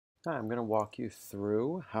Hi, I'm going to walk you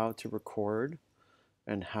through how to record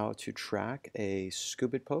and how to track a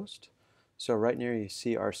Scoop.it post. So right near you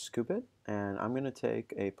see our Scoop.it, and I'm going to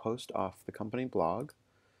take a post off the company blog.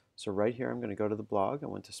 So right here I'm going to go to the blog. I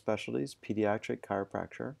went to specialties, pediatric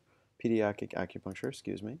acupuncture,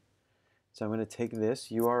 excuse me. So I'm going to take this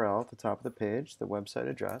URL at the top of the page, the website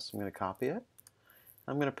address. I'm going to copy it.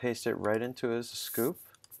 I'm going to paste it right into as a scoop,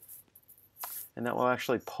 and that will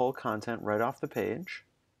actually pull content right off the page.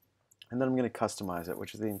 And then I'm going to customize it,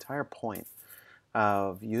 which is the entire point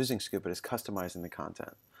of using Scoop.it is customizing the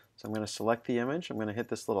content. So I'm going to select the image. I'm going to hit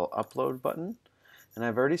this little upload button. And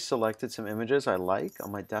I've already selected some images I like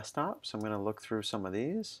on my desktop. So I'm going to look through some of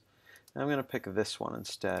these. And I'm going to pick this one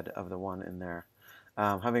instead of the one in there.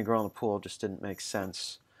 Having a girl in the pool just didn't make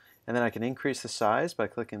sense. And then I can increase the size by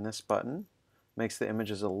clicking this button. Makes the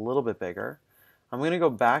images a little bit bigger. I'm going to go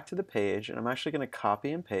back to the page, and I'm actually going to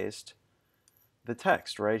copy and paste the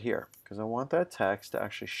text right here because I want that text to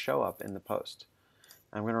actually show up in the post.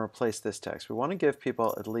 I'm going to replace this text. We want to give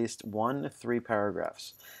people at least 1 to 3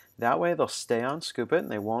 paragraphs. That way they'll stay on Scoop.it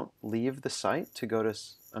and they won't leave the site to go to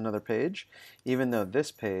another page, even though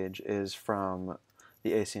this page is from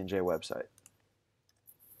the ACNJ website.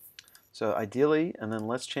 So ideally, and then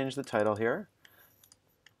let's change the title here.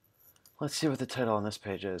 Let's see what the title on this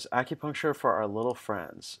page is. Acupuncture for our little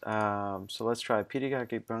friends. So let's try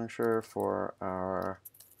pediatric acupuncture for our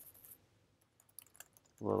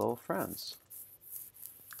little friends.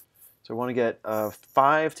 So we want to get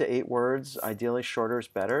 5 to 8 words, ideally shorter is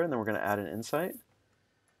better, and then we're going to add an insight.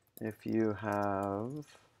 If you have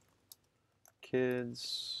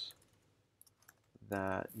kids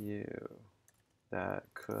that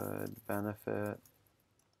could benefit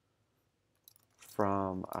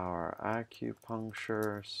from our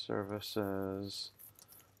acupuncture services,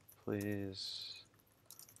 please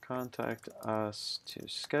contact us to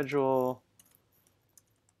schedule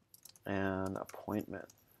an appointment.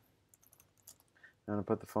 I'm going to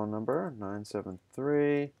put the phone number,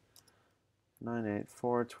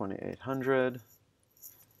 973-984-2800.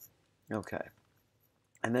 Okay.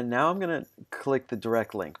 And then now I'm going to click the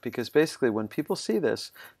direct link because basically when people see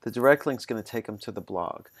this, the direct link is going to take them to the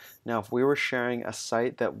blog. Now, if we were sharing a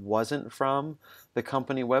site that wasn't from the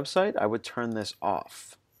company website, I would turn this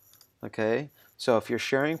off. Okay? So if you're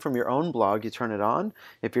sharing from your own blog, you turn it on.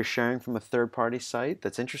 If you're sharing from a third-party site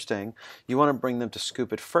that's interesting, you want to bring them to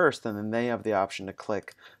Scoop.it first, and then they have the option to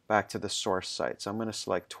click back to the source site. So I'm going to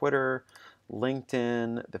select Twitter,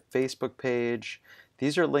 LinkedIn, the Facebook page.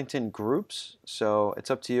 These are LinkedIn groups, so it's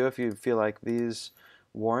up to you if you feel like these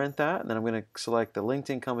warrant that. And then I'm going to select the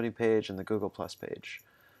LinkedIn company page and the Google Plus page.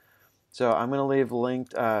 So I'm going to leave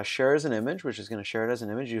linked share as an image, which is going to share it as an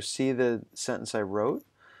image. You see the sentence I wrote.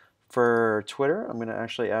 For Twitter, I'm going to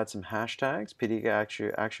actually add some hashtags,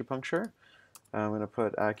 pediatric acupuncture. I'm going to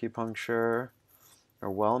put acupuncture or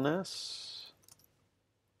wellness,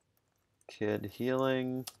 kid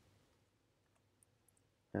healing,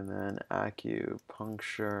 and then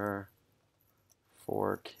acupuncture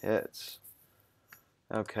for kids.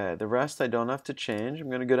 Okay, the rest I don't have to change. I'm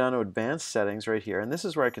going to go down to advanced settings right here, and this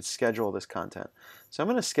is where I could schedule this content. So I'm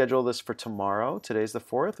going to schedule this for tomorrow. Today's the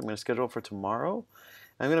 4th. I'm going to schedule it for tomorrow.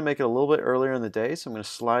 I'm going to make it a little bit earlier in the day, so I'm going to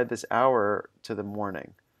slide this hour to the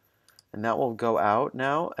morning. And that will go out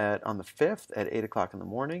now on the 5th at 8 o'clock in the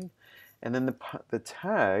morning. And then the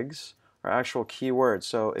tags are actual keywords.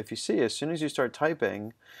 So if you see, as soon as you start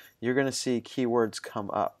typing, you're going to see keywords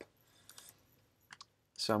come up.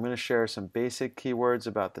 So I'm going to share some basic keywords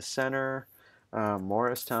about the center.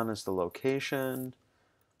 Morristown is the location.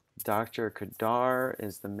 Dr. Kadar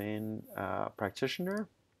is the main practitioner.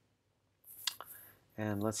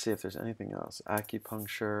 And let's see if there's anything else.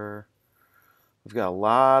 Acupuncture. We've got a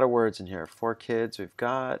lot of words in here. 4 kids we've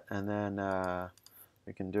got, and then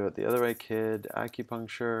we can do it the other way. Kid,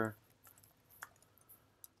 acupuncture.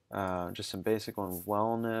 Just some basic ones.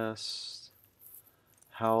 Wellness,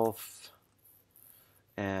 health,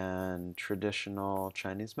 and traditional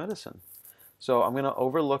Chinese medicine. So I'm going to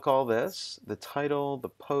overlook all this, the title, the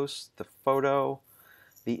post, the photo,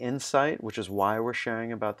 the insight, which is why we're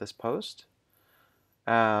sharing about this post.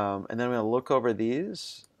 And then I'm going to look over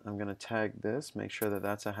these. I'm going to tag this, make sure that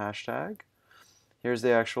that's a hashtag. Here's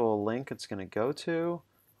the actual link it's going to go to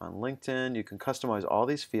on LinkedIn. You can customize all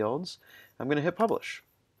these fields. I'm going to hit publish.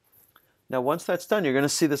 Now once that's done, you're going to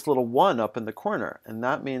see this little 1 up in the corner, and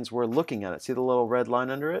that means we're looking at it. See the little red line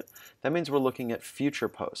under it? That means we're looking at future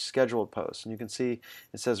posts, scheduled posts. And you can see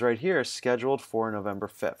it says right here, scheduled for November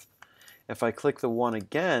 5th. If I click the 1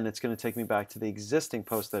 again, it's going to take me back to the existing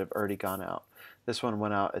posts that have already gone out. This one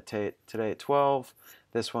went out today at 12.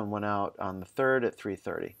 This one went out on the 3rd at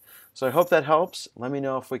 3:30. So I hope that helps. Let me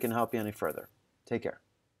know if we can help you any further. Take care.